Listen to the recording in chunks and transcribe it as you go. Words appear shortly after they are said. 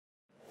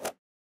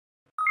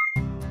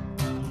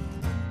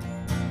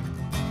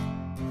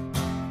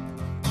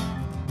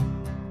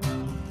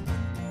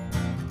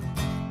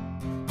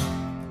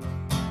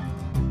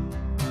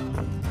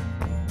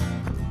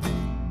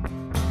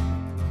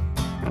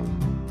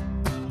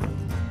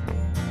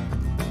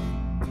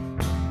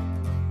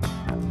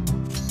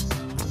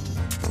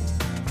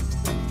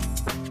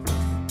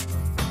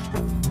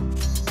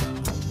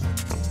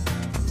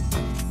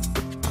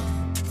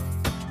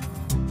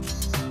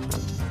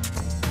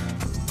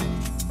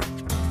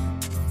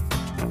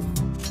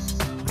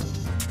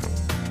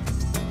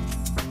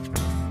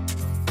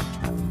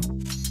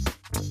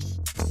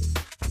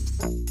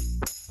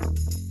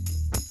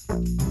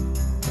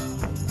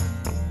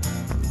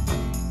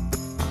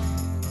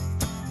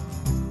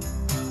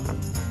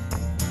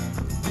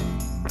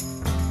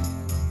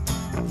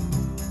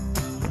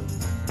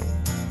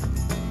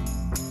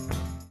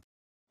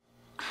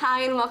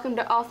Hi, and welcome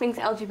to All Things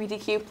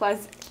LGBTQ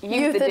plus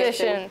Youth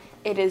Edition.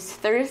 It is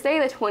Thursday,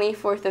 the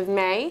 24th of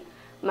May.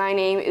 My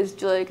name is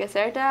Julia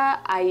Caserta.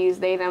 I use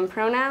they, them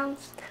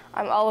pronouns.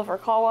 I'm Oliver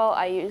Caldwell.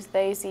 I use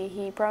they, she,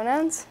 he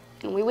pronouns.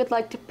 And we would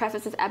like to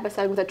preface this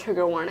episode with a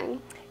trigger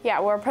warning. Yeah,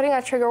 we're putting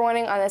a trigger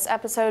warning on this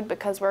episode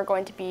because we're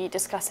going to be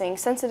discussing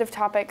sensitive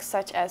topics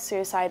such as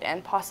suicide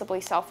and possibly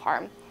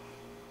self-harm.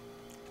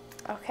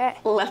 Okay.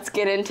 Let's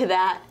get into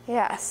that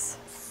Yes.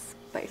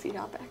 spicy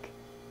topic.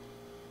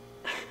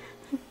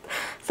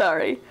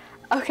 Sorry.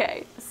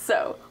 Okay,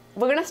 so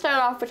we're gonna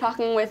start off by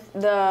talking with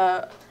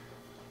the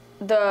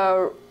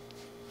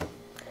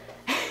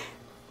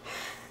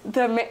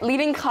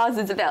leading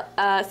causes of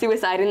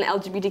suicide in the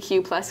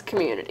LGBTQ plus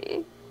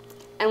community.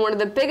 And one of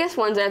the biggest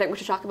ones that I think we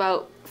should talk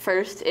about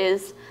first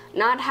is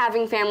not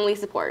having family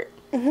support.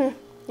 Mm-hmm.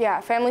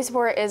 Yeah, family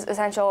support is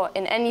essential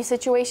in any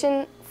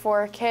situation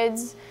for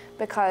kids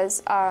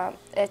because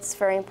it's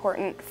very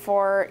important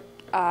for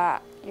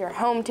your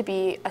home to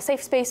be a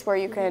safe space where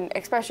you can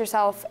express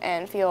yourself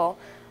and feel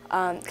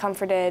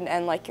comforted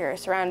and like you're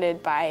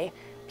surrounded by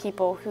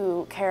people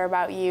who care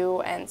about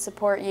you and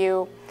support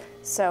you.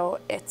 So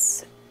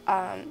it's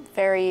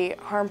very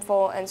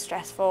harmful and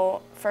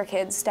stressful for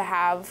kids to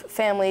have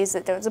families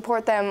that don't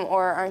support them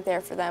or aren't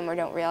there for them or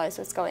don't realize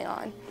what's going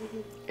on.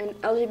 Mm-hmm.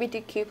 And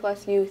LGBTQ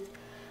plus youth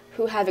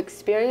who have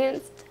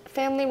experienced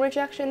family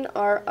rejection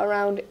are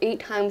around 8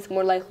 times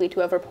more likely to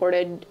have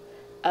reported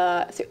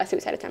a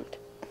suicide attempt,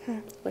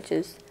 which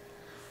is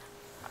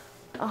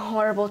a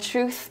horrible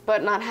truth,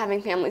 but not having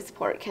family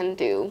support can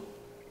do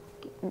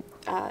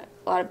a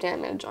lot of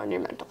damage on your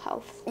mental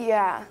health.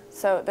 Yeah,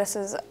 so this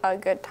is a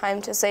good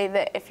time to say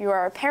that if you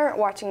are a parent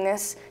watching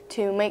this,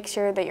 to make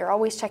sure that you're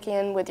always checking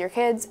in with your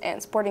kids and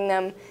supporting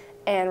them,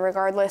 and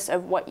regardless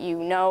of what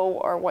you know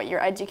or what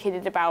you're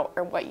educated about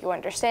or what you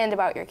understand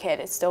about your kid,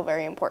 it's still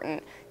very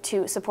important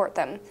to support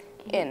them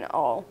in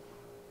all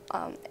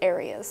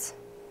areas.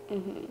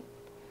 Mm-hmm.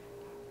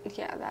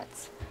 Yeah,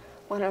 that's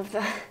one of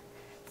the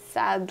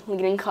sad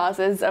leading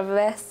causes of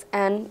this,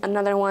 and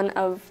another one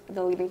of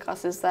the leading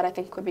causes that I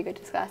think would be good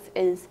to discuss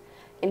is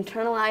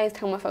internalized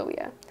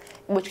homophobia,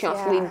 which can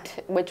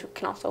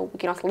also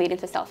lead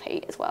into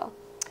self-hate as well.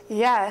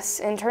 Yes,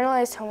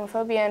 internalized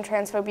homophobia and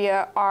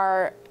transphobia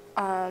are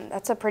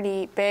that's a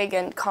pretty big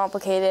and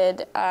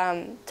complicated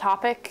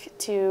topic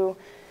to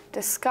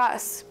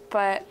discuss,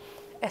 but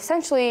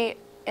essentially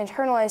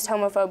internalized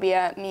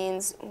homophobia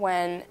means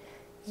when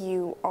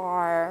you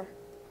are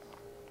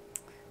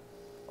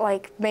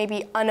like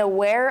maybe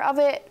unaware of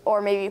it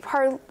or maybe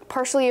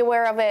partially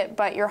aware of it,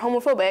 but you're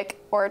homophobic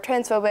or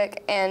transphobic,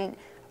 and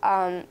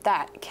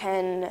that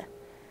can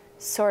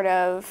sort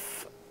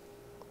of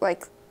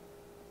like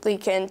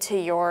leak into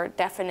your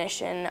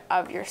definition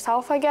of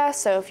yourself, I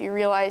guess. So if you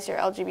realize you're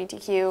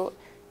LGBTQ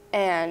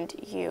and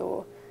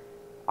you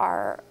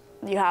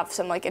have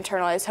some like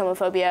internalized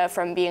homophobia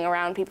from being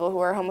around people who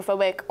are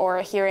homophobic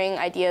or hearing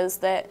ideas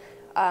that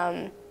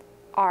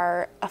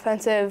are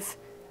offensive,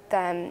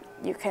 then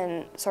you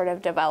can sort of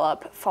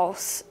develop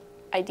false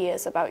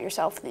ideas about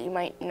yourself that you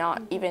might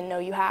not even know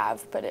you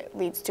have, but it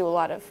leads to a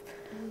lot of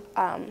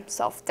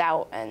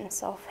self-doubt and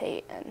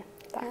self-hate and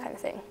that kind of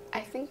thing.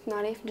 I think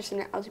not even just in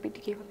the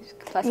LGBTQ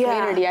plus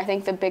community, I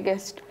think the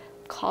biggest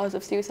cause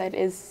of suicide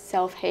is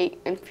self-hate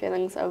and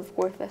feelings of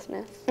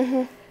worthlessness,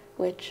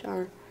 which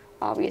are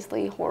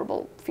obviously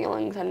horrible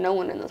feelings, and no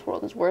one in this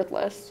world is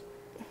worthless.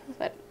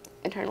 But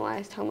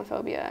internalized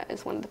homophobia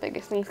is one of the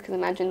biggest things, because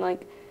imagine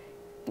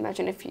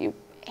if you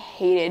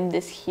hated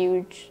this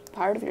huge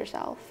part of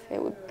yourself,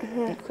 it would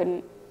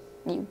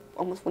you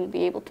almost wouldn't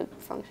be able to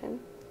function.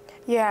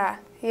 Yeah,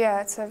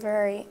 it's a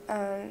very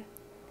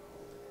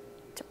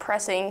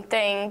depressing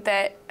thing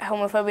that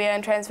homophobia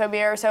and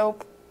transphobia are so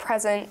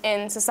present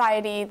in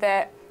society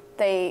that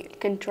they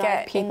can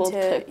drive people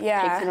to take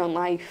their own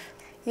life.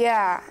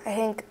 Yeah, I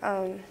think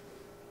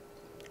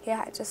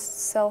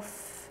just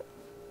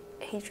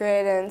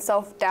self-hatred and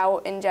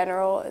self-doubt in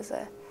general is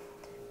a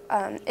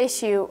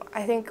issue.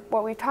 I think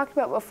what we've talked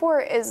about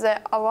before is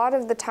that a lot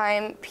of the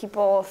time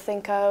people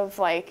think of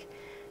like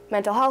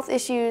mental health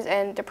issues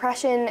and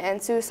depression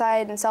and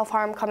suicide and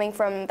self-harm coming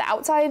from the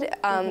outside,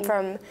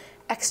 from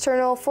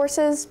external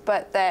forces,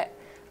 but that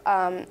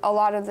a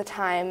lot of the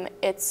time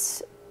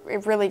it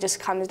really just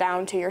comes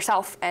down to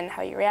yourself and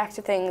how you react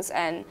to things,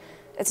 and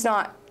it's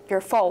not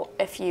your fault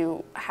if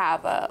you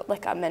have a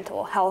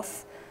mental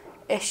health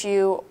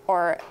issue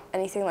or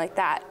anything like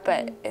that,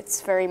 but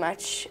it's very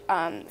much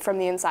from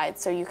the inside.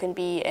 So you can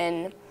be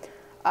in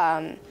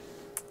a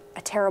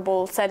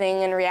terrible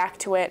setting and react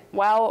to it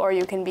well, or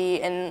you can be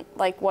in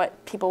like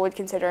what people would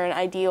consider an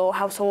ideal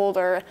household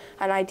or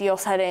an ideal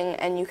setting,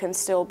 and you can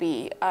still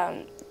be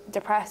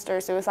depressed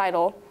or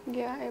suicidal.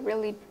 Yeah, it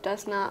really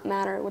does not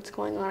matter what's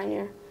going on in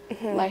your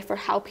life or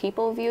how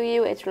people view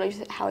you. It's really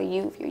just how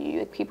you view you.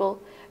 Like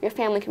your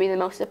family could be the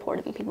most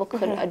supportive, and people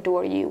could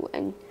adore you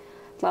and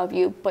love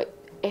you, but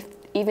if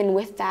even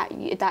with that,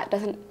 that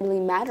doesn't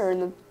really matter in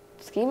the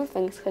scheme of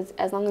things, because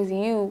as long as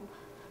you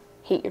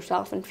hate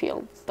yourself and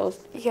feel those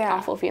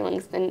awful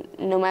feelings, then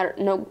no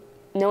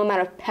no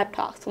amount of pep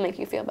talks will make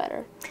you feel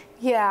better.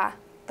 Yeah,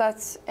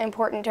 that's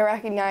important to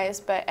recognize,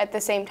 but at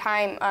the same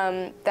time,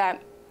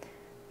 that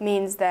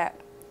means that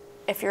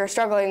if you're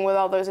struggling with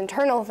all those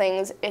internal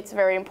things, it's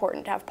very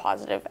important to have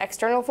positive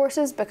external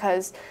forces,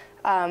 because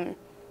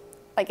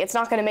like, it's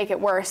not going to make it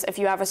worse if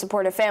you have a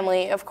supportive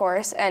family, of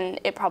course, and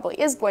it probably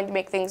is going to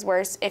make things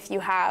worse if you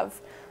have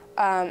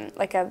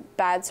like a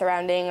bad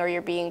surrounding, or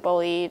you're being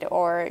bullied,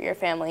 or your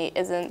family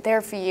isn't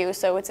there for you.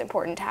 So it's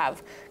important to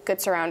have good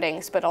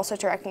surroundings, but also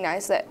to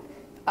recognize that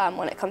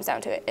when it comes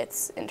down to it,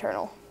 it's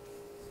internal.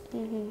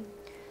 Mm-hmm.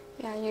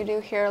 Yeah, you do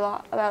hear a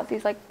lot about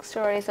these like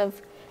stories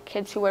of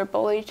kids who were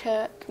bullied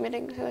to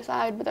committing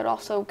suicide, but there are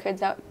also kids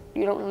that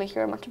you don't really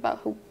hear much about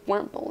who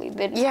weren't bullied.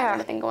 They didn't have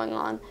anything going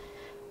on,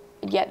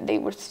 yet they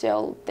were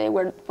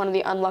one of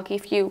the unlucky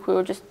few who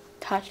were just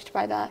touched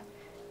by that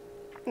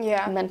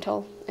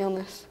mental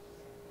illness.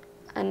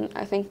 And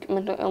I think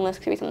mental illness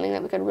could be something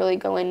that we could really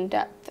go in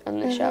depth in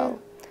the show,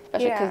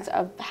 especially because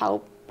of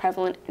how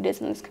prevalent it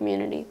is in this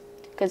community.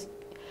 Because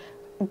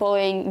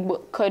bullying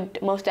could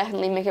most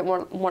definitely make it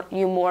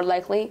more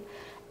likely,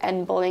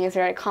 and bullying is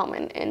very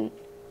common in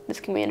this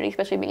community,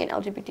 especially being an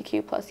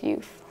LGBTQ plus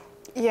youth.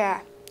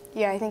 Yeah,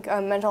 I think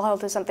mental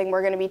health is something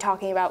we're going to be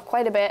talking about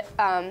quite a bit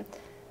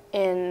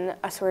in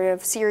a sort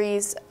of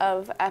series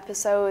of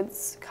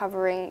episodes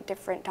covering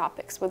different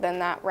topics within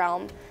that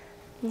realm.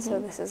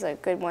 So this is a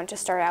good one to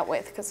start out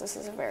with, because this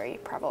is a very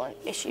prevalent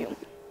issue.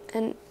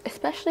 And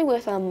especially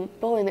with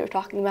bullying that we're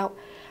talking about,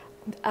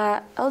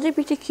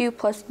 LGBTQ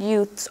plus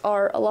youths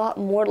are a lot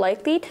more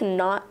likely to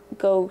not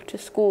go to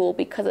school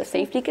because of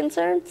safety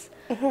concerns,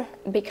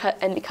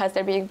 because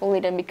they're being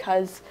bullied, and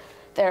because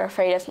they're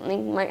afraid that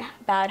something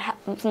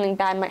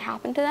bad might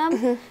happen to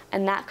them,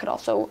 and that could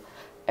also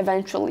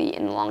eventually,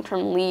 in the long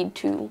term, lead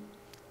to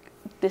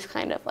this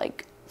kind of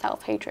like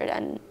self-hatred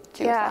and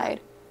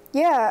suicide.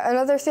 Yeah,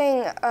 another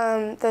thing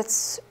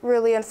that's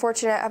really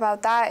unfortunate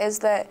about that is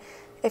that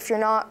if you're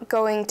not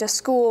going to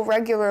school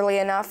regularly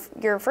enough,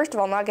 you're first of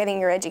all not getting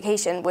your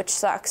education, which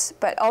sucks,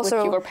 but also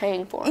which you were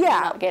paying for, and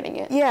not getting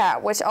it. Yeah,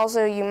 which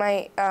also you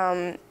might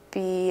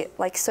be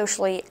like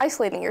socially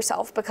isolating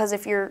yourself, because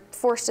if you're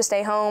forced to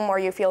stay home, or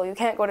you feel you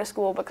can't go to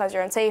school because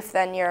you're unsafe,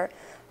 then you're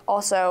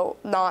also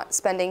not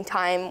spending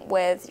time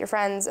with your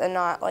friends and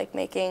not like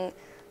making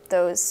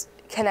those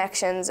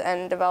connections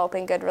and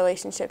developing good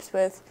relationships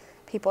with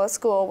people at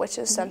school, which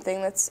is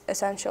something that's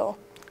essential.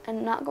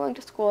 And not going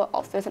to school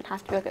also doesn't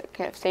have to be like a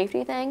kind of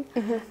safety thing.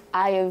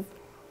 I have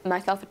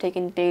myself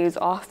taken days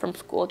off from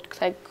school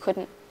because I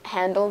couldn't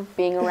handle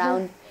being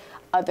around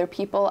other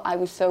people. I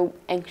was so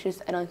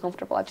anxious and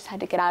uncomfortable. I just had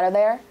to get out of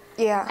there.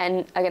 Yeah.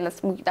 And again,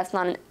 that's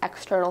not an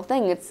external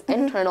thing. It's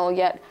internal,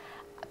 yet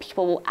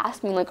people will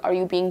ask me, like, are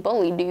you being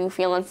bullied? Do you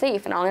feel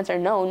unsafe? And I'll answer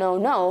no, no,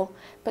 no.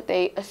 But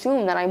they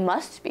assume that I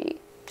must be,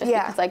 just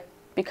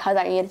because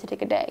I needed to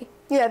take a day.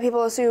 Yeah,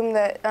 people assume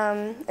that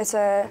it's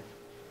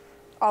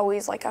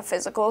always like a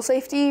physical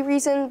safety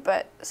reason,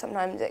 but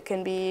sometimes it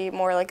can be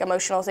more like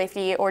emotional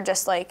safety, or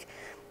just like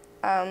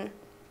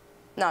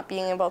not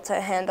being able to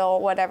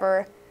handle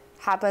whatever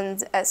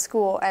happens at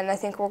school. And I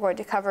think we're going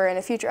to cover in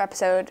a future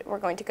episode, we're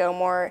going to go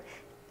more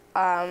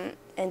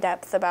in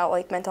depth about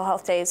like mental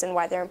health days and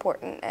why they're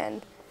important,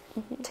 and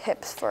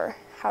tips for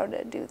how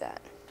to do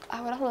that.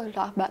 I would also like to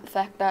talk about the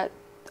fact that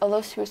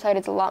although suicide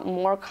is a lot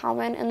more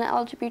common in the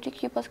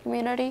LGBTQ plus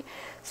community,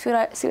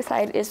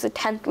 suicide is the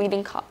 10th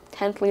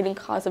leading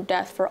cause of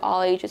death for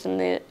all ages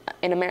in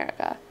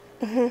America.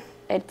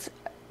 It's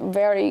a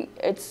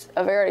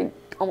very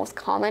almost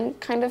common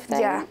kind of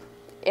thing. Yeah.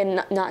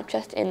 Not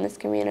just in this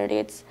community,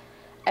 it's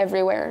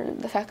everywhere.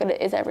 And the fact that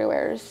it is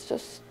everywhere is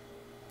just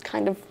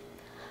kind of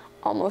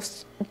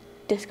almost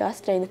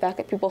disgusting. The fact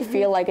that people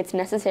feel like it's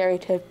necessary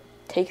to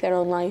take their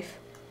own life.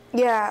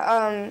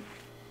 Yeah.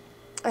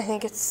 I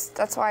think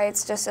that's why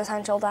it's just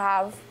essential to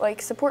have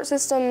like support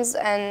systems,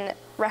 and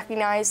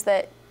recognize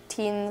that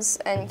teens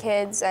and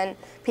kids and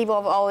people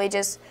of all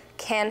ages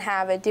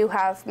do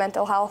have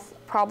mental health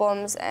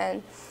problems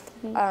and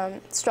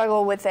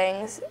struggle with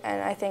things.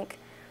 And I think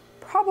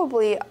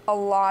probably a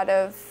lot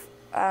of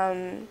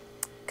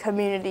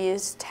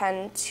communities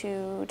tend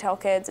to tell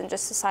kids, and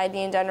just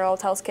society in general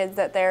tells kids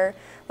that they're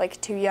like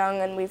too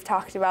young, and we've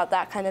talked about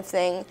that kind of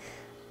thing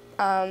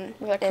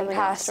in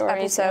past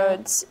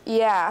episodes.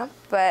 Yeah,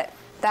 but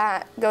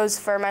that goes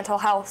for mental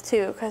health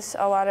too, because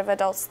a lot of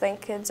adults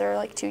think kids are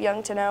like too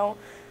young to know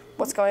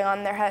what's going on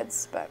in their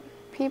heads. But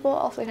people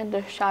also tend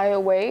to shy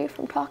away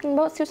from talking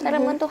about suicide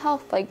and mental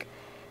health. Like,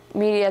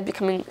 media is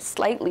becoming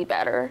slightly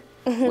better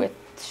with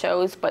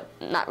shows, but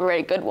not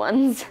very good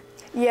ones.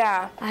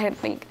 Yeah, I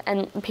think,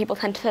 and people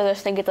tend to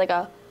just think it's like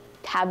a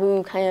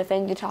taboo kind of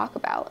thing to talk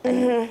about,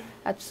 and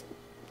that's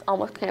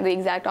almost kind of the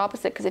exact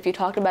opposite, because if you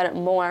talked about it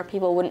more,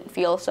 people wouldn't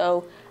feel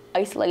so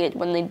isolated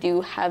when they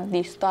do have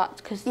these thoughts,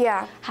 because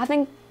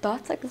having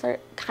thoughts like this are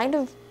kind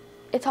of,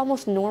 it's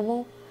almost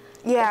normal.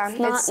 Yeah, it's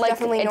not like,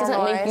 definitely normalized.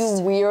 It doesn't make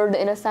you weird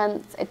in a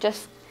sense.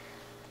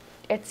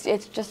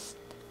 It's just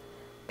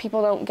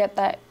people don't get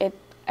that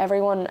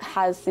everyone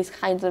has these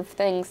kinds of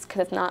things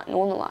because it's not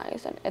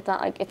normalized and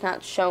it's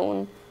not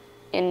shown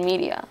in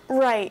media.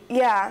 Right,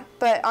 yeah.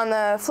 But on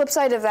the flip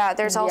side of that,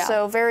 there's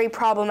also very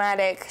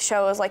problematic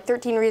shows like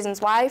 13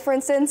 Reasons Why, for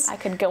instance. I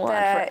could go on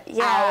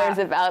for hours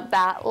about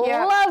that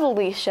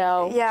lovely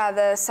show. Yeah,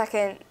 the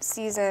second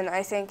season,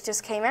 I think,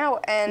 just came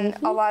out, and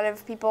a lot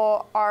of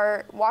people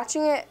are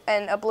watching it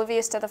and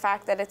oblivious to the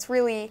fact that it's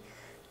really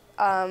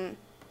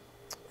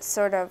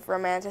sort of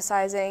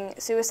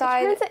romanticizing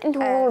suicide. It turns it into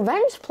a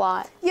revenge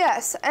plot.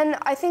 Yes, and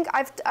I think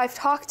I've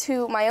talked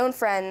to my own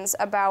friends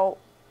about,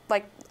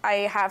 like, I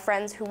have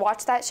friends who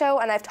watch that show,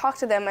 and I've talked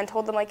to them and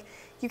told them, like,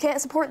 you can't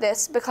support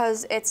this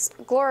because it's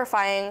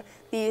glorifying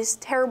these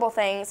terrible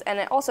things, and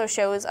it also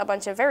shows a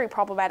bunch of very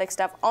problematic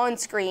stuff on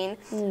screen,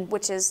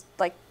 which is,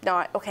 like,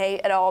 not okay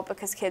at all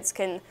because kids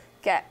can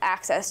get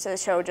access to the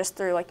show just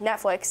through, like,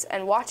 Netflix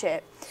and watch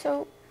it.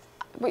 So,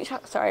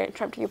 sorry, I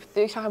interrupted you.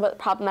 You talk about the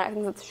problematic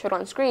things that's showed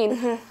on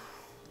screen.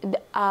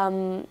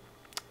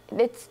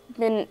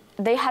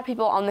 They had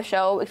people on the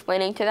show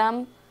explaining to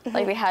them.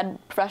 Like, they had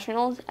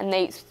professionals, and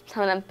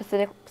some of them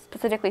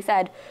specifically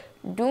said,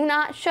 do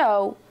not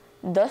show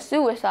the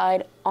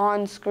suicide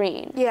on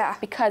screen. Yeah.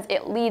 Because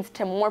it leads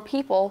to more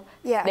people.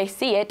 Yeah. They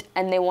see it,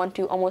 and they want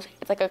to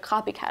it's like a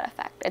copycat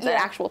effect. It's an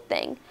actual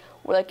thing.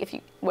 Where, like, if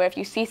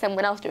you see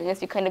someone else doing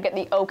this, you kind of get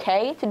the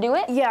okay to do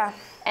it. Yeah.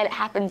 And it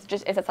happens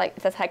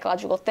it's a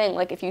psychological thing.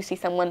 Like, if you see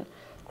someone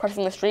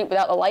crossing the street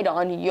without the light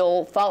on,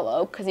 you'll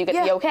follow because you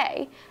get the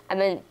okay. And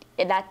then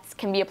that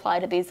can be applied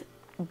to these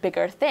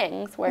bigger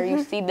things where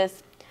you see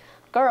this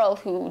girl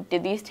who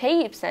did these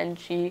tapes and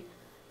she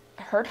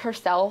hurt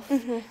herself,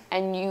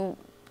 and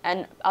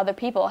other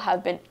people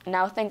have been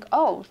now think,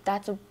 oh,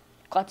 that's a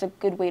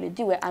good way to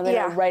do it. I'm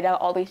gonna write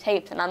out all these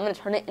tapes and I'm gonna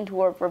turn it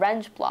into a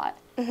revenge plot.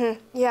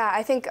 Yeah,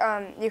 I think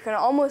you can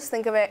almost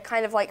think of it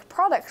kind of like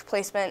product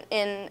placement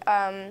in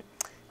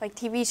like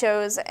TV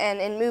shows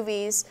and in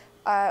movies,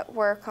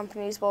 where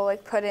companies will,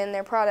 like, put in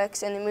their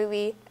products in the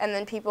movie, and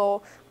then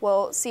people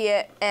will see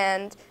it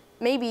and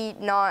maybe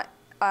not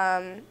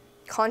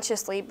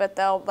consciously, but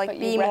they'll, like,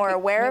 be more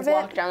aware of it. You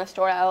walk down the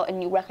store aisle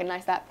and you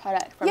recognize that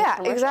product from the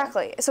commercial.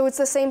 Exactly. So it's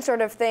the same sort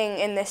of thing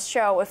in this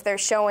show. If they're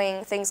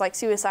showing things like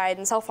suicide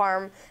and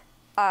self-harm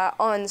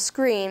on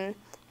screen,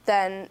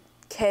 then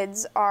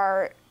kids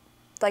are,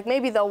 like,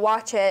 maybe they'll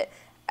watch it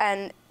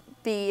and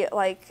be,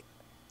 like,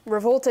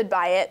 revolted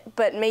by it,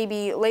 but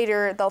maybe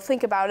later they'll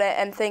think about it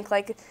and think,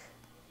 like,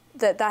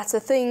 that's a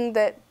thing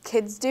that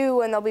kids do,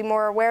 and they'll be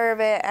more aware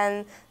of it,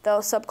 and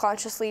they'll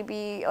subconsciously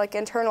be, like,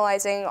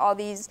 internalizing all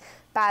these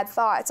bad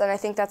thoughts. And I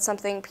think that's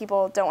something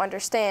people don't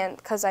understand,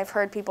 because I've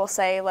heard people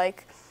say,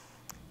 like,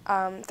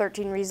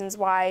 13 Reasons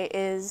Why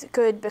is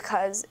good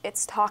because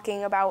it's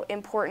talking about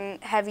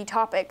important, heavy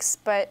topics,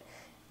 but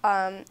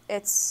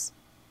it's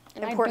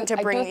important to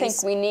bring I do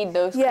think we need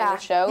those kind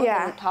of shows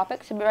and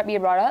topics to be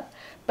brought up,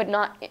 but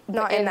not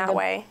in that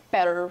way.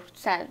 Better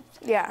sense.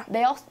 Yeah.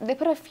 They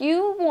put a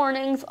few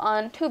warnings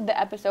on two of the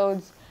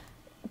episodes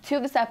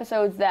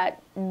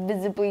that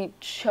visibly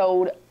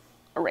showed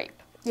a rape.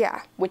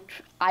 Yeah.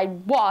 Which I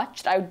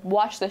watched. I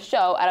watched the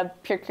show out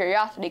of pure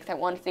curiosity because I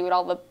wanted to see what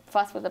all the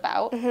fuss was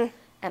about. And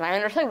I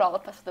understood what all the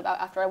fuss was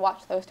about after I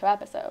watched those 2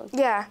 episodes.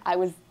 Yeah.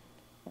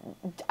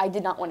 I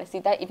did not want to see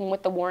that, even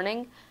with the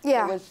warning.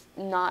 Yeah. It was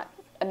not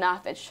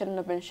enough. It shouldn't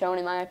have been shown,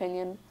 in my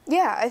opinion.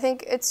 Yeah, I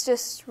think it's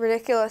just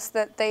ridiculous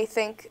that they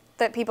think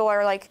that people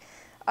are, like,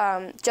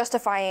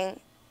 justifying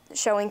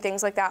showing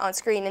things like that on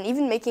screen, and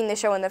even making the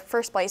show in the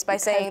first place by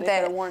saying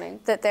that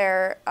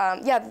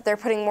they're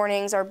putting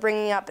warnings or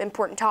bringing up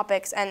important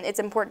topics, and it's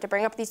important to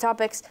bring up these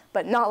topics,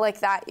 but not like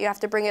that. You have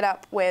to bring it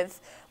up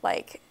with,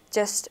 like,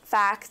 just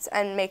facts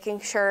and making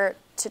sure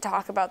to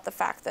talk about the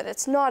fact that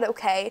it's not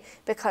okay,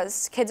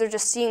 because kids are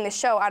just seeing the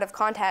show out of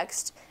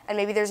context, and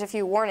maybe there's a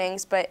few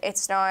warnings, but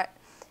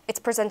it's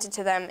presented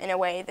to them in a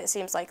way that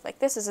seems like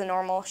this is a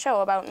normal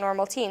show about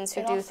normal teens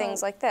who do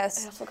things like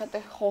this. I also got the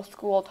whole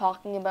school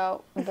talking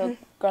about the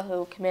girl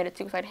who committed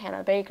suicide,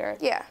 Hannah Baker.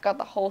 Yeah. Got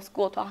the whole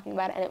school talking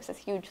about it, and it was this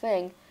huge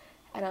thing.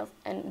 And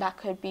that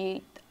could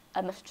be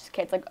a message to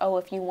kids, like, oh,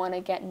 if you want to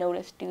get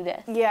noticed, do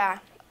this. Yeah,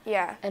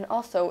 yeah. And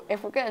also,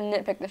 if we're going to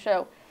nitpick the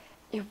show,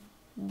 it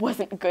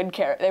wasn't good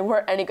They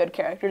weren't any good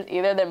characters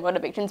either. Their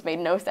motivations made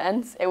no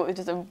sense. It was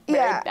just a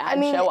very bad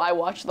show. I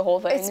watched the whole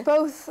thing. It's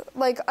both,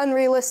 like,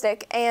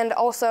 unrealistic and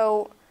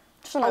also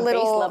just on a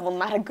base level,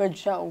 not a good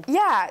show.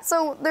 Yeah,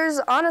 so there's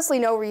honestly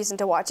no reason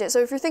to watch it. So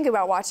if you're thinking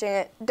about watching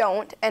it,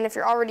 don't. And if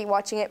you're already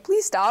watching it,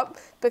 please stop,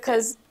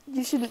 because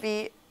you shouldn't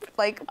be,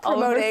 like,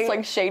 promoting. All of this,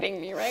 like, shading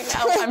me right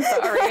now. I'm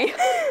sorry.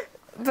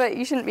 But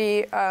you shouldn't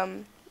be,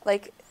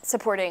 like,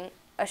 supporting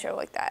a show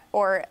like that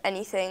or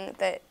anything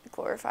that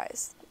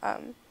glorifies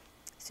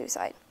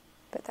suicide.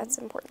 But that's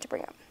important to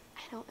bring up.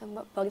 I know, and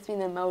what bugs me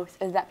the most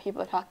is that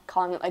people are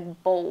calling it,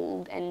 like,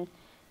 bold and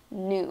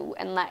new,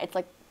 and that it's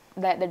like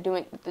that they're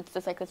doing, it's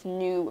just like this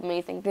new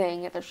amazing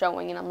thing that they're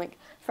showing, and I'm like,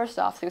 first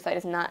off, suicide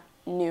is not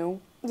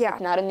new. Yeah.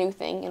 It's not a new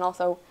thing, and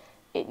also,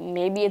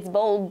 maybe it's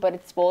bold, but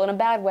it's bold in a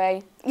bad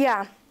way.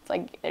 Yeah. It's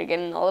like they're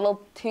getting a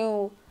little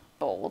too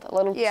bold, a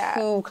little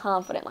too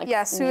confident. Like,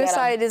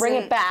 suicide isn't...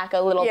 bring it back a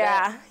little bit.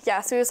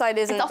 Yeah, suicide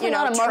isn't, it's also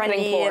not a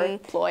marketing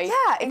ploy. Yeah,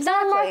 exactly. It's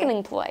not a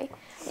marketing ploy.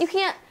 You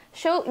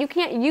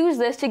can't use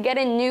this to get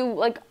in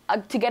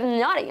to get in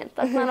the audience.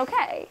 That's not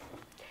okay.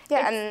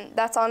 Yeah, and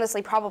that's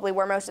honestly probably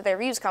where most of their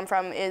views come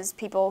from, is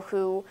people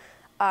who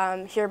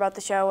hear about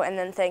the show and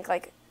then think,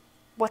 like,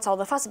 what's all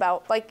the fuss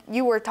about? Like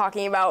you were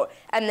talking about,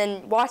 and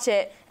then watch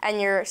it and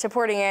you're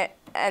supporting it,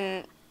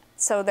 and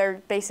so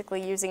they're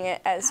basically using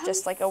it as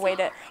just like a way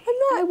to...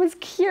 I was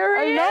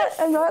curious.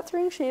 I'm not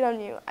throwing shade on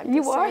you.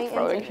 You are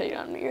throwing shade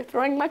on me. You're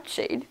throwing much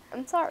shade.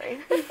 I'm sorry.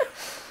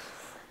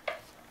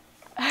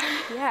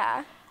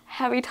 Yeah.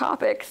 Heavy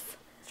topics.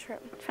 True.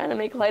 I'm trying to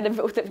make light of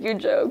it with a few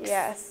jokes.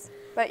 Yes.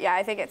 But yeah,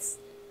 I think it's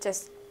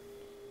just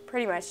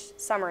pretty much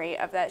summary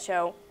of that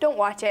show. Don't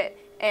watch it,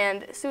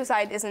 and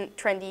suicide isn't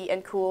trendy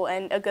and cool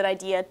and a good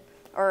idea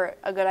or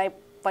a good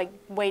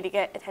way to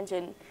get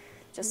attention.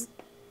 Just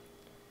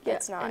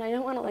it's not. And I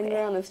don't want to linger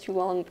on this too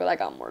long, but I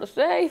got more to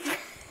say.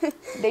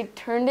 They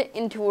turned it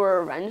into a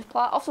revenge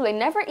plot. Also, they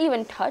never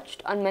even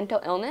touched on mental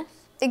illness.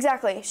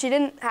 Exactly. She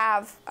didn't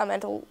have a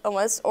mental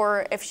illness,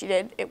 or if she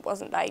did, it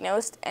wasn't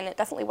diagnosed, and it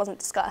definitely wasn't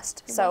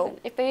discussed.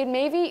 If they had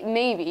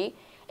maybe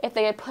if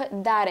they had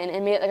put that in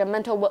and made it like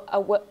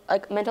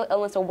a mental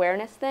illness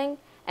awareness thing,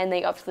 and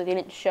they obviously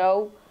didn't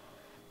show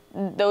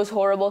those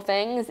horrible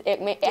things,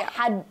 it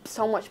had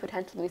so much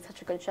potential to be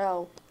such a good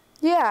show.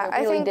 Yeah,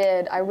 I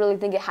did. I really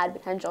think it had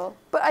potential.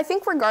 But I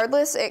think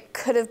regardless, it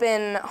could have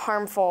been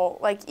harmful,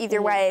 like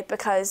either way,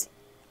 because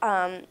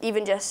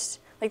even just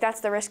like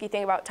that's the risky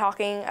thing about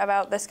talking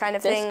about this kind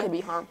of thing. This could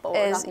be harmful.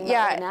 Is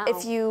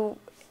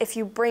if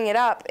you bring it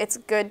up, it's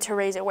good to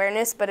raise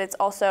awareness, but it's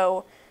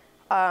also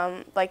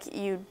like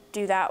you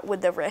do that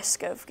with the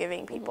risk of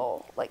giving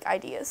people like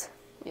ideas.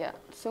 Yeah.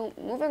 So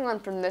moving on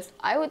from this,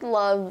 I would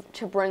love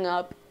to bring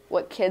up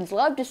what kids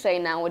love to say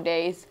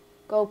nowadays.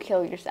 Go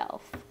kill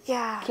yourself.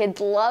 Yeah.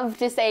 Kids love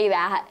to say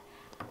that.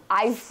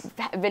 I've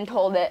been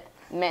told it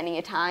many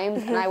a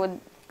times, and I would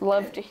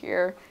love to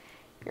hear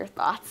your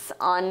thoughts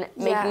on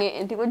making it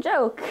into a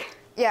joke.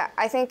 Yeah,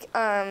 I think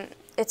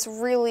it's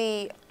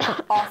really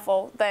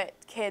awful that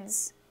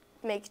kids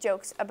make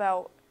jokes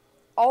about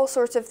all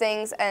sorts of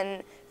things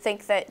and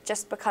think that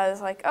just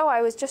because, like, oh,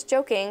 I was just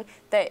joking,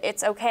 that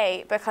it's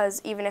okay,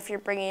 because even if you're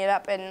bringing it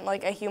up in,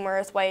 like, a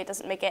humorous way, it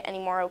doesn't make it any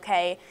more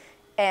okay.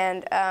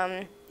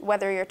 And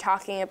whether you're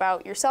talking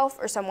about yourself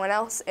or someone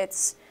else,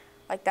 it's,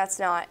 like, that's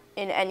not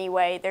in any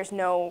way, there's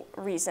no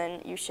reason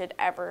you should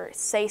ever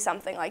say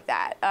something like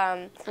that.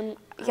 I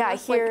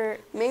hear...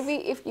 Like, maybe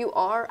if you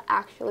are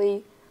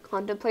actually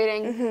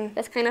contemplating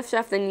this kind of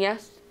stuff, then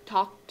yes,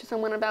 talk to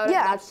someone about it.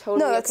 That's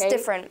totally okay. No, that's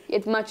different.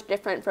 It's much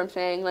different from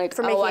saying, like,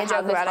 oh, I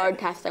have this hard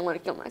test, I want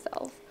to kill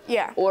myself.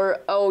 Yeah.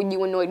 Or, oh,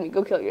 you annoyed me,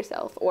 go kill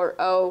yourself. Or,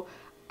 oh,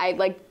 I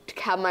like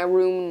to have my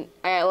room,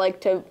 I like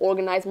to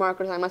organize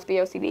markers, I must be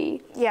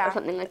OCD. Yeah. Or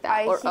something like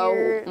that.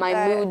 Or,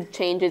 my mood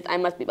changes, I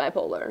must be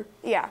bipolar.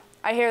 Yeah.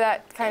 I hear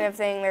that kind of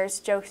thing. There's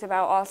jokes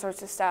about all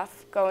sorts of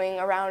stuff going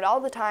around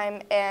all the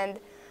time. And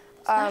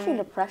especially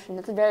depression.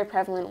 That's a very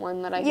prevalent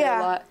one that I hear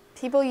a lot.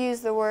 People use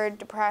the word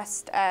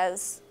depressed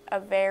as a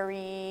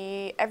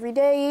very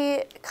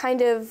everyday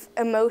kind of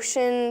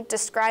emotion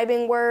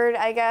describing word,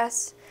 I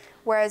guess,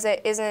 whereas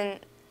it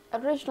isn't.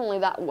 Originally,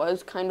 that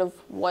was kind of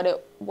what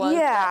it was.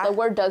 Yeah. The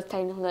word does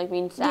technically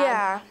mean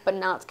sad, but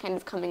now it's kind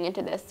of coming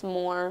into this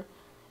more.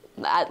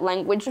 That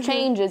language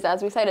changes,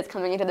 as we said. It's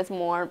coming into this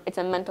more. It's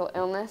a mental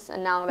illness,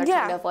 and now they're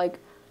kind of like,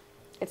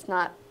 it's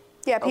not.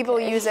 Yeah, people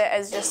use it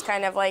as just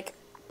kind of like,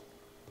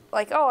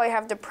 oh, I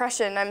have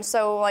depression. I'm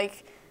so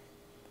like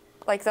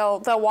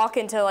they'll walk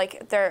into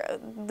like their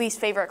least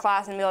favorite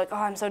class and be like, oh,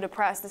 I'm so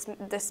depressed.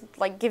 This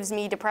like gives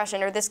me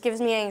depression, or this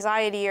gives me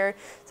anxiety or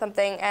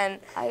something. And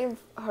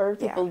I've heard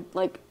people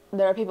like,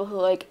 there are people who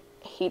like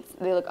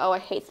they're like, oh, I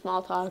hate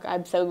small talk.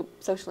 I'm so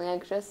socially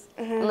anxious.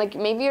 And like,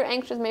 maybe you're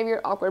anxious, maybe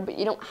you're awkward, but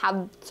you don't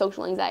have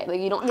social anxiety.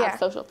 Like, you don't have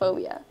social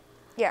phobia.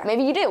 Yeah.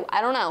 Maybe you do.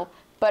 I don't know.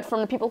 But from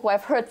the people who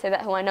I've heard say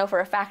that, who I know for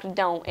a fact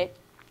don't, it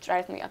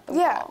drives me up the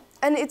wall. Yeah,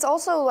 and it's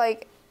also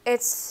like,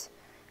 it's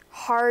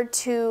hard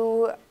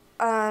to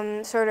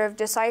sort of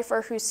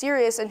decipher who's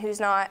serious and who's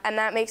not, and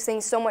that makes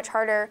things so much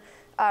harder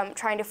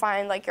trying to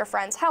find like your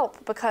friends'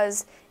 help,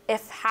 because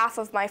if half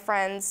of my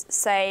friends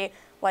say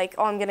like,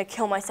 oh, I'm gonna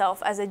kill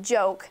myself as a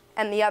joke,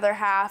 and the other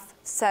half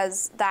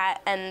says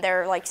that and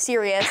they're like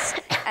serious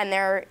and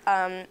they're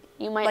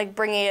like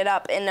bringing it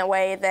up in a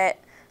way that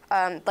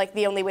like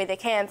the only way they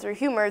can through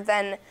humor,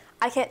 then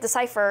I can't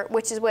decipher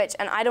which is which,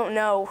 and I don't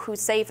know who's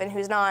safe and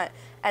who's not.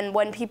 And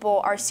when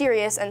people are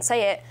serious and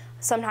say it,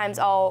 sometimes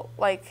I'll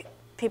like,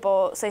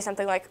 people say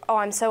something like, oh,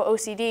 I'm so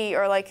OCD,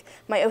 or like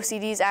my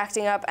OCD's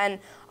acting up, and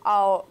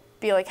I'll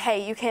be like,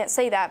 hey, you can't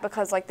say that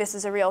because like this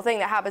is a real thing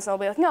that happens. And I'll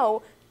be like,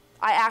 no,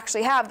 I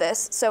actually have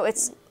this. So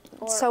it's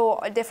so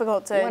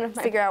difficult to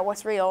figure out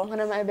what's real. One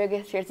of my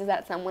biggest fears is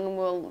that someone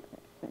will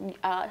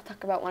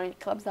talk about wanting to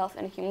kill themselves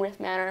in a humorous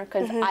manner,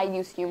 because I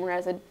use humor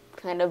as a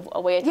kind of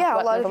a way to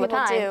talk about a lot things of all the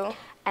people time. do.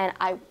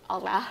 And I'll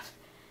laugh.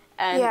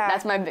 And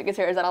that's my biggest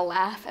fear, is that I'll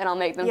laugh and I'll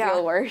make them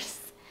feel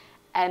worse.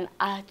 And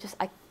I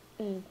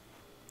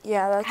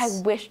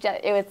wish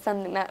that it was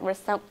something that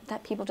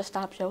that people just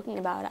stopped joking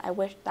about it. I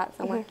wish that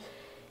someone.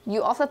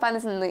 You also find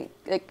this in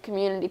the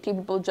community too.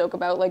 People joke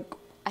about, like,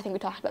 I think we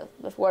talked about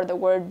before, the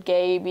word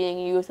gay being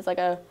used as like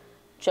a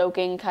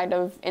joking kind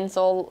of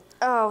insult.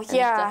 Oh,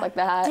 stuff like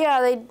that.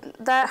 Yeah,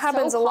 that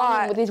happens a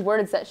lot with these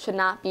words that should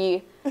not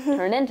be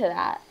turned into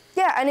that.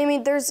 Yeah, and I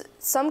mean, there's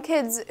some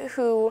kids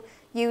who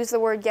use the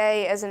word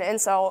gay as an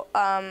insult,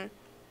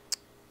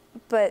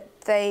 but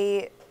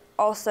they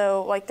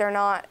also, like,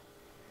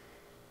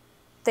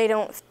 they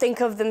don't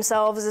think of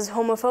themselves as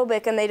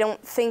homophobic, and they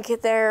don't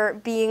think they're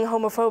being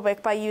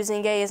homophobic by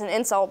using gay as an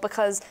insult,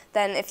 because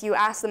then if you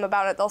ask them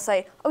about it, they'll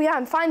say, oh yeah,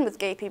 I'm fine with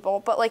gay people.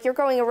 But, like, you're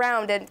going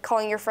around and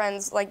calling your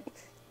friends, like,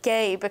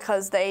 gay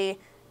because they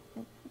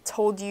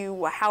told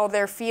you how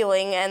they're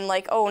feeling, and,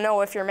 like, oh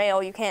no, if you're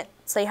male, you can't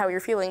say how you're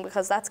feeling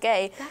because that's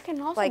gay. That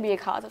can also be a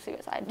cause of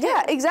suicide, too.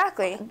 Yeah,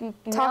 exactly.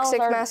 Toxic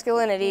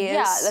masculinity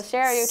is the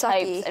stereotypes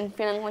sucky. And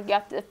feeling like you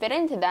have to fit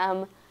into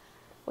them,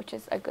 which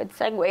is a good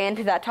segue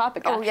into that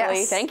topic, actually. Oh,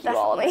 yes, Thank you,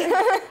 definitely.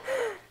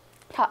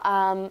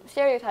 all.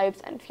 Stereotypes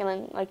and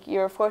feeling like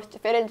you're forced to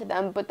fit into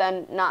them, but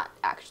then not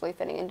actually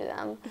fitting into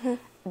them.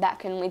 That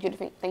can lead you to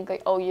think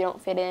like, oh, you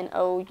don't fit in.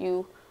 Oh,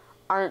 you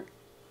aren't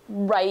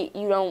right.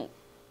 You don't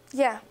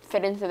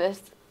fit into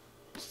this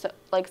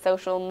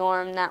social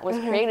norm that was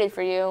created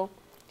for you.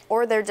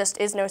 Or there just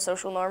is no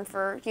social norm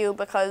for you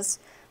because,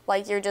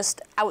 like, you're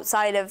just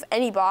outside of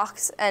any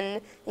box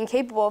and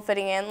incapable of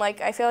fitting in.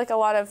 Like, I feel like a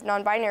lot of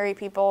non-binary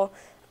people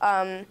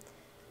are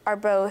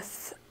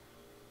both,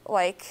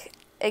 like,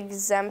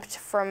 exempt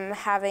from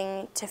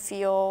having to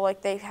feel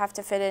like they have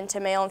to fit into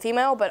male and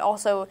female, but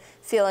also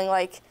feeling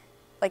like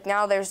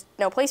now there's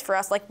no place for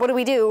us. Like, what do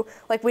we do?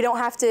 Like, we don't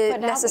have to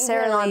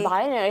necessarily. But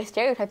non-binary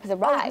stereotype has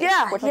arrived.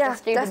 Which like a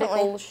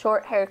stereotypical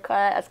short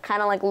haircut that's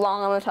kind of like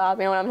long on the top.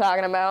 You know what I'm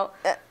talking about?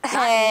 Not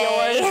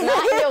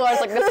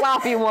yours, like the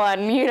sloppy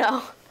one. You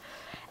know.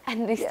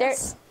 And these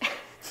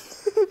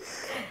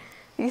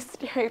these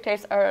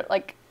stereotypes are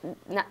like,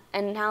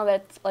 and now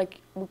that's like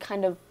it's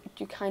kind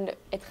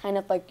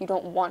of like you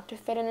don't want to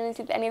fit in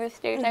any of these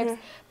stereotypes,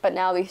 but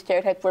now these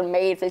stereotypes were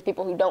made for these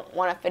people who don't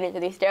want to fit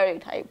into these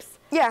stereotypes.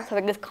 Yeah. So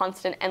like this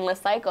constant, endless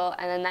cycle,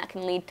 and then that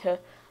can lead to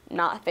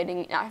not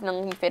feeling like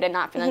you fit in,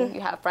 not feeling like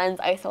you have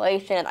friends,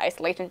 isolation, and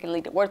isolation can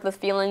lead to worthless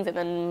feelings, and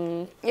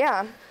then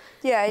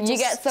you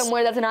get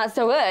somewhere that's not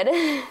so good.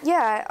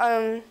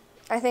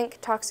 I think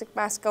toxic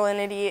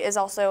masculinity is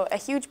also a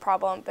huge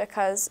problem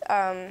because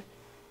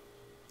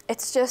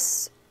it's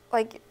just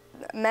like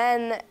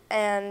men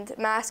and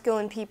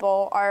masculine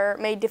people are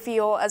made to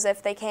feel as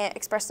if they can't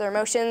express their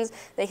emotions,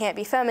 they can't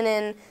be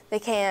feminine, they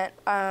can't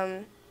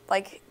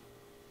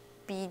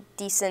be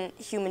decent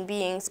human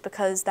beings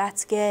because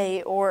that's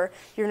gay, or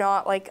you're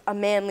not like a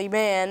manly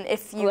man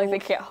if you they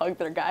can't hug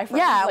their guy friend.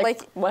 Yeah,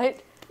 like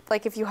what?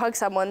 Like if you hug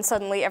someone,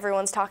 suddenly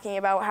everyone's talking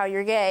about how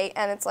you're gay,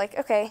 and it's like,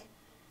 okay,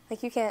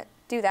 like you can't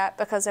do that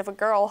because if a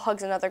girl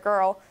hugs another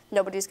girl,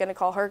 nobody's gonna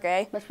call her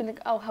gay. But we think,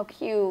 oh, how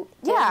cute.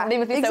 Yeah, they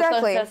must be so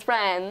close as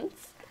friends.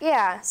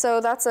 Yeah,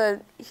 so that's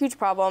a huge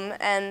problem,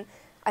 and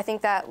I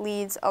think that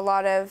leads a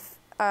lot of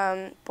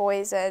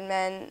boys and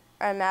men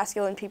and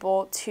masculine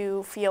people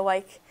to feel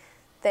like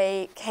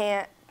they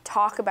can't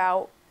talk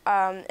about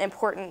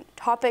important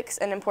topics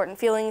and important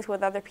feelings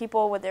with other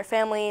people, with their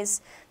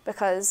families,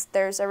 because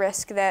there's a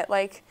risk that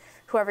like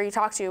whoever you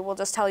talk to will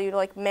just tell you to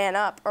like man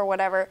up or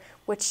whatever,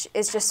 which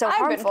is just so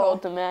harmful. I've been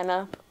told to man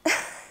up.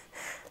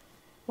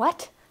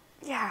 What?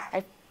 Yeah.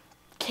 I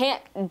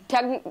can't,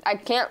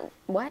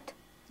 what?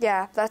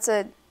 Yeah,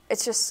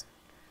 it's just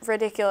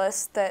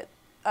ridiculous that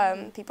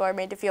people are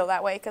made to feel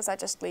that way, because that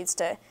just leads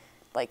to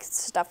like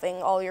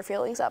stuffing all your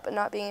feelings up and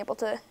not being able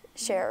to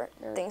share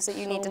things that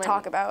you need to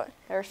talk about.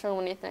 There are so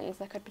many things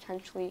that could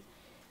potentially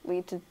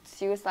lead to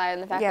suicide,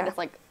 and the fact that it's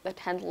like the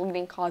 10th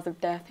leading cause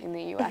of death in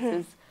the U.S.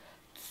 is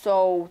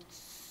so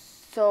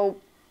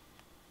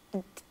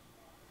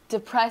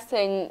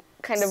depressing,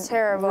 kind of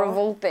terrible,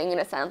 revolting in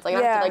a sense.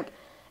 Like,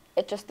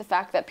 it's just the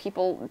fact that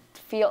people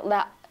feel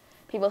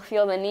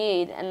the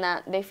need, and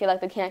that they feel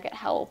like they can't get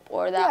help,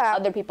 or that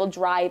other people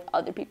drive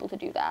other people to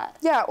do that.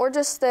 Yeah, or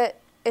just that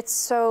it's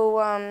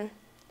so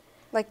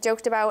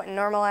joked about and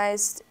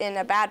normalized in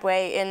a bad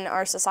way in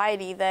our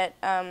society that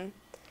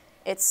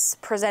it's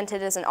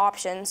presented as an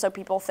option, so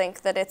people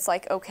think that it's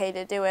like okay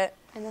to do it.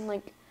 And then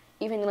like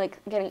even like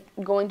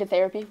going to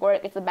therapy for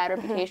it gets a bad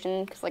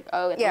reputation, because like,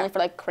 oh, it's only for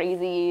like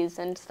crazies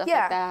and stuff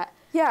like that.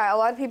 Yeah, a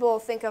lot of people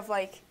think of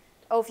like,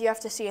 oh, if you have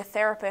to see a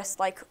therapist,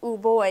 like, oh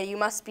boy, you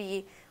must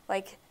be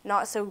like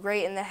not so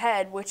great in the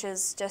head, which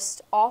is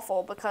just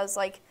awful, because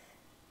like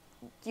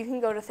you can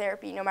go to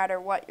therapy no matter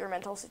what your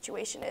mental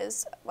situation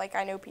is. Like,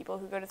 I know people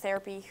who go to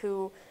therapy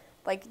who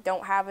like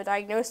don't have a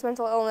diagnosed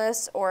mental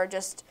illness, or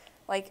just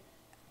like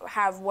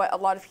have what a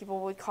lot of people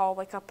would call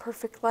like a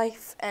perfect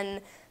life, and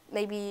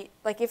maybe,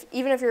 like,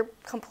 even if you're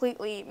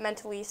completely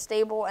mentally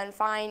stable and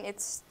fine,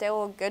 it's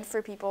still good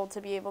for people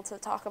to be able to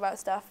talk about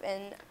stuff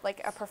in,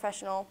 like, a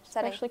professional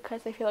setting. Especially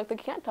because they feel like they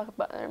can't talk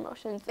about their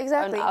emotions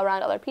Exactly.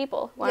 around other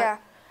people who aren't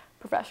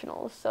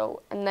professionals.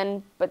 So,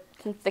 but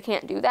since they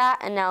can't do that,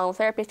 and now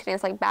therapy is getting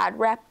this, like, bad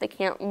rep, they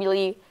can't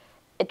really,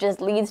 it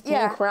just leads to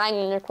you crying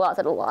in your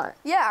closet a lot.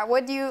 Yeah,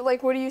 what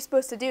are you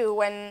supposed to do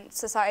when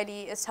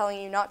society is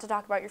telling you not to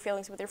talk about your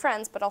feelings with your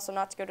friends, but also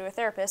not to go to a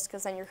therapist,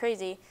 because then you're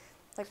crazy?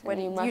 Like, when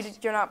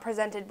you're not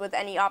presented with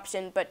any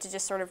option but to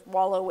just sort of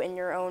wallow in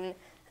your own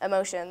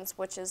emotions,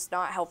 which is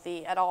not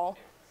healthy at all,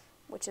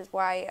 which is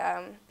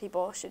why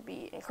people should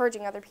be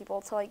encouraging other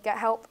people to, like, get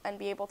help and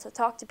be able to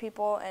talk to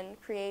people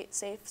and create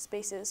safe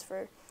spaces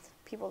for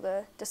people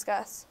to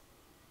discuss.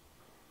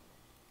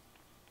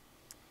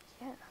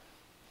 Yeah.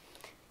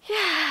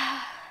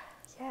 Yeah.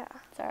 Yeah.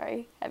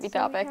 Sorry, heavy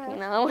topic, you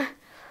know.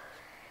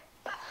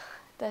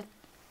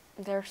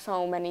 There's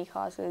so many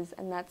causes,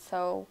 and that's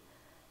so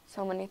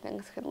many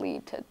things could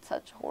lead to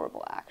such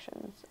horrible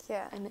actions.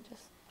 Yeah. And it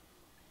just...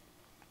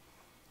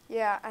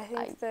 Yeah, I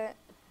think that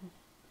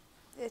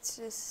it's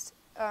just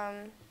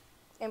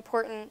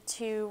important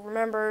to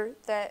remember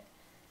that,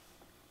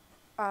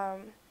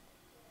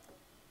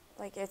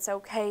 like, it's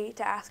okay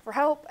to ask for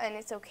help, and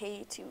it's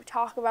okay to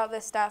talk about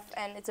this stuff,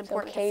 and it's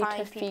important to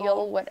find people.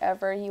 Feel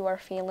whatever you are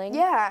feeling.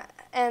 Yeah,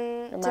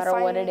 and no matter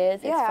what it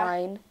is, it's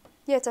fine.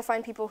 Yeah, to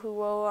find people who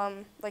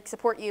will like,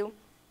 support you,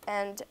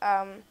 and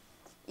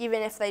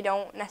even if they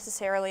don't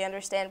necessarily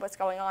understand what's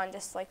going on,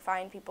 just, like,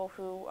 find people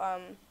who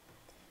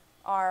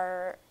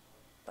are,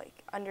 like,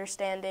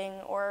 understanding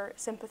or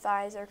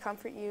sympathize or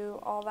comfort you,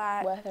 all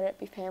that. Whether it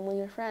be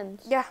family or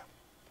friends. Yeah,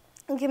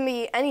 it can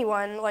be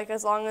anyone, like,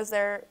 as long as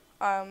they're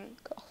kind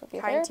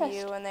to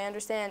you and they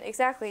understand.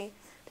 Exactly.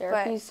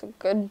 Therapy's a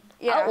good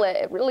outlet.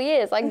 It really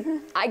is. Like,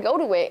 I go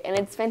to it, and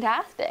it's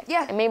fantastic.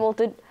 Yeah. I'm able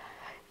to,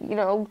 you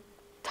know,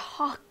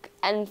 talk,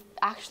 and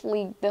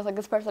actually, there's, like,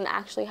 this person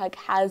actually, like,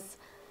 has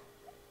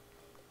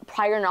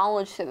prior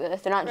knowledge to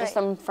this. They're not just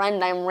some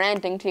friend I'm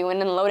ranting to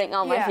and then loading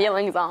all my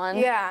feelings on.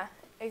 Yeah,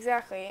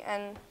 exactly.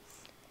 And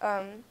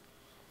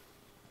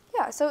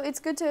so it's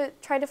good to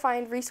try to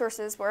find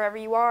resources wherever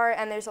you are,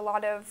 and there's a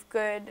lot of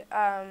good,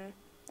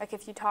 like,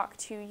 if you talk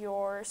to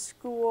your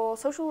school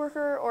social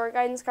worker or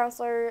guidance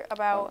counselor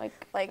about,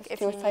 like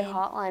if you need... Suicide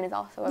hotline is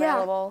also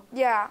available.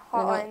 Yeah,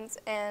 hotlines,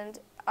 and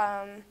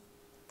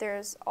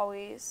there's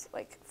always,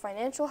 like,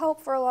 financial help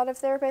for a lot of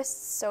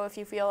therapists. So if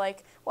you feel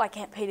like, well, I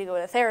can't pay to go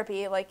to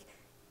therapy, like,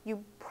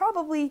 you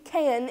probably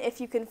can if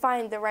you can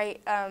find the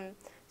right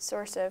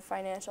source of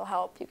financial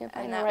help. You can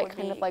find the right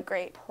kind of, like,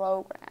 great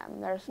program.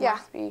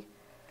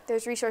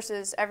 There's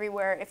resources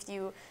everywhere if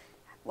you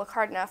look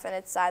hard enough, and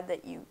it's sad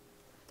that you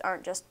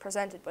aren't just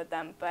presented with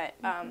them. But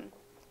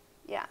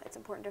it's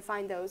important to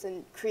find those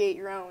and create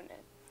your own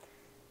and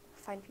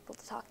find people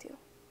to talk to.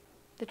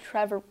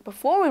 Trevor,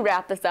 before we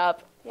wrap this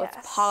up, let's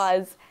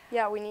pause.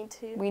 Yeah, we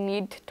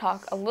need to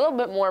talk a little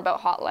bit more about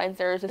hotlines.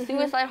 There's a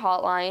suicide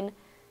hotline,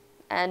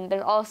 and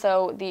there's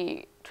also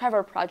the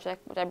Trevor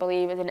Project, which I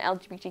believe is an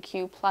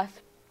LGBTQ plus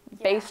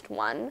based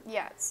one.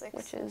 Yeah, it's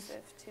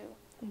exclusive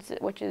too.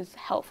 Which is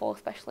helpful,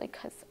 especially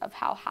because of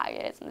how high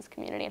it is in this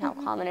community and how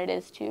common it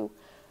is to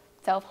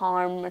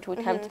self-harm or to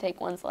attempt to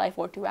take one's life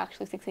or to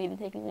actually succeed in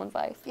taking one's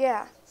life.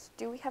 Yeah.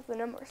 Do we have the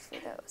numbers for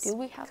those? Do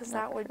we have the numbers? Because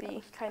that would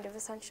be kind of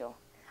essential.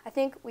 I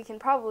think we can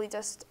probably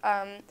just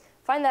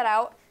find that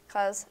out,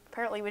 because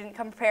apparently we didn't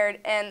come prepared,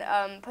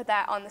 and put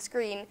that on the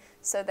screen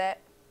so that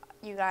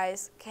you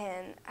guys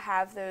can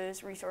have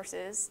those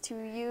resources to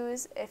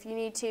use if you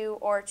need to,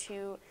 or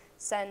to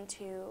send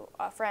to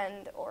a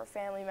friend or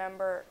family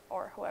member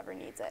or whoever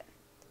needs it.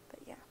 But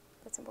yeah,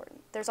 that's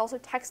important. There's also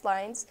text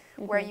lines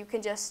where you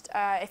can just,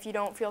 if you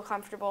don't feel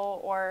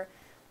comfortable or,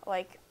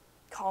 like,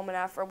 calm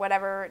enough or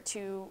whatever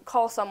to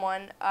call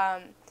someone,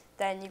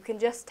 then you can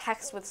just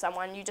text with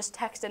someone. You just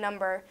text a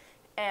number,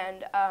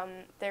 and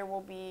there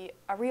will be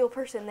a real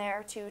person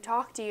there to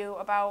talk to you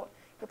about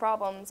your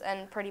problems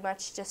and pretty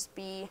much just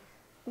be,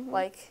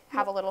 like,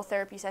 have a little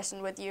therapy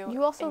session with you.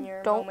 You also in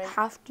your don't moment.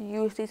 have to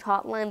use these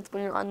hotlines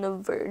when you're on the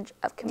verge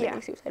of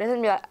committing suicide. It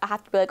doesn't mean I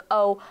have to be like,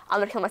 oh, I'm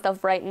going to kill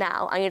myself right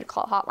now. I need to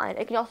call a hotline.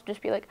 It can also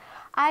just be like,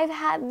 I've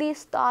had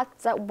these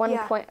thoughts at one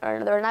point or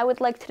another, and I would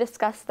like to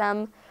discuss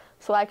them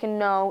so I can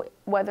know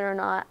whether or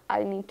not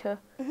I need to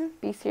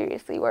be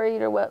seriously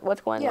worried or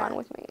what's going on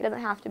with me. It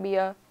doesn't have to be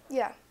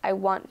I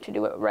want to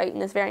do it right in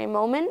this very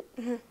moment,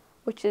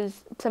 which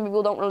is, some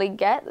people don't really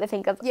get. They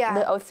think of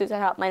the suicide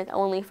hotline is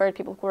only for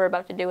people who are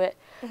about to do it,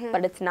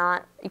 but it's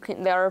not.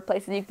 There are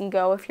places you can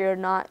go if you're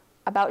not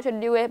about to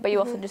do it, but you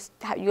also just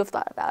you have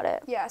thought about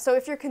it. Yeah, so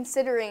if you're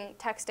considering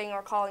texting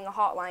or calling a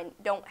hotline,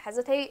 don't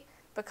hesitate,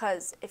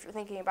 because if you're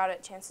thinking about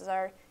it, chances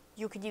are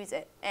you could use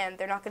it, and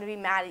they're not going to be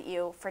mad at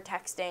you for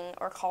texting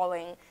or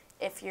calling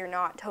if you're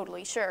not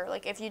totally sure.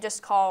 Like, if you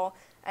just call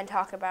and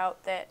talk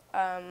about that,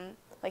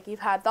 like,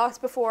 you've had thoughts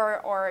before,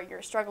 or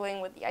you're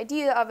struggling with the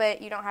idea of it,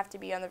 you don't have to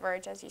be on the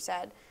verge, as you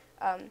said.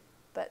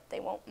 but they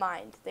won't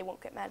mind. They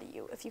won't get mad at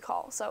you if you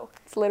call. So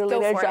it's literally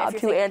their job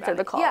to answer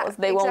the calls. Yeah,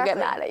 they won't get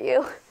mad at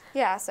you.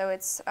 Yeah, so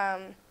it's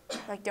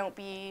like, don't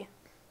be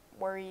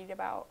worried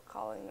about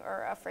calling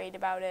or afraid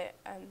about it.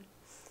 I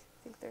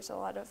think there's a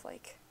lot of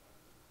like,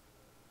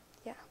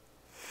 yeah.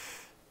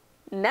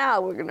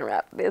 Now we're gonna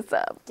wrap this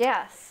up.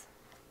 Yes.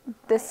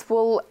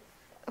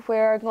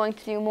 We're going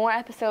to do more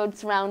episodes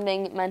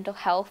surrounding mental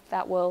health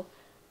that will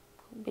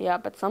be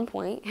up at some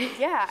point.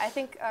 Yeah, I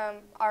think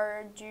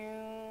our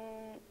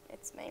June,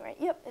 it's May, right?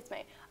 Yep, it's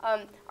May.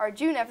 Our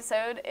June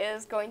episode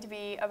is going to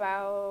be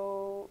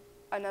about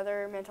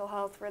another mental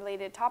health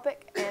related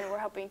topic, and we're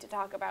hoping to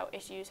talk about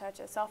issues such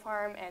as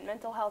self-harm and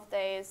mental health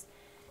days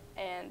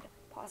and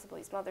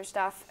possibly some other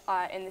stuff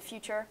in the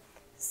future.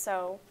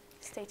 So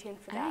stay tuned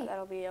for that. Right.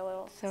 That'll be a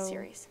little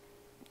series.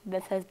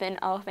 This has been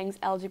All Things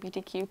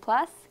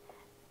LGBTQ+.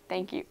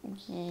 Thank you,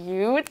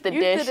 Youth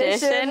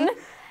Edition.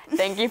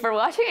 Thank you for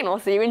watching, and we'll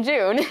see you in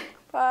June.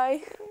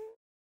 Bye.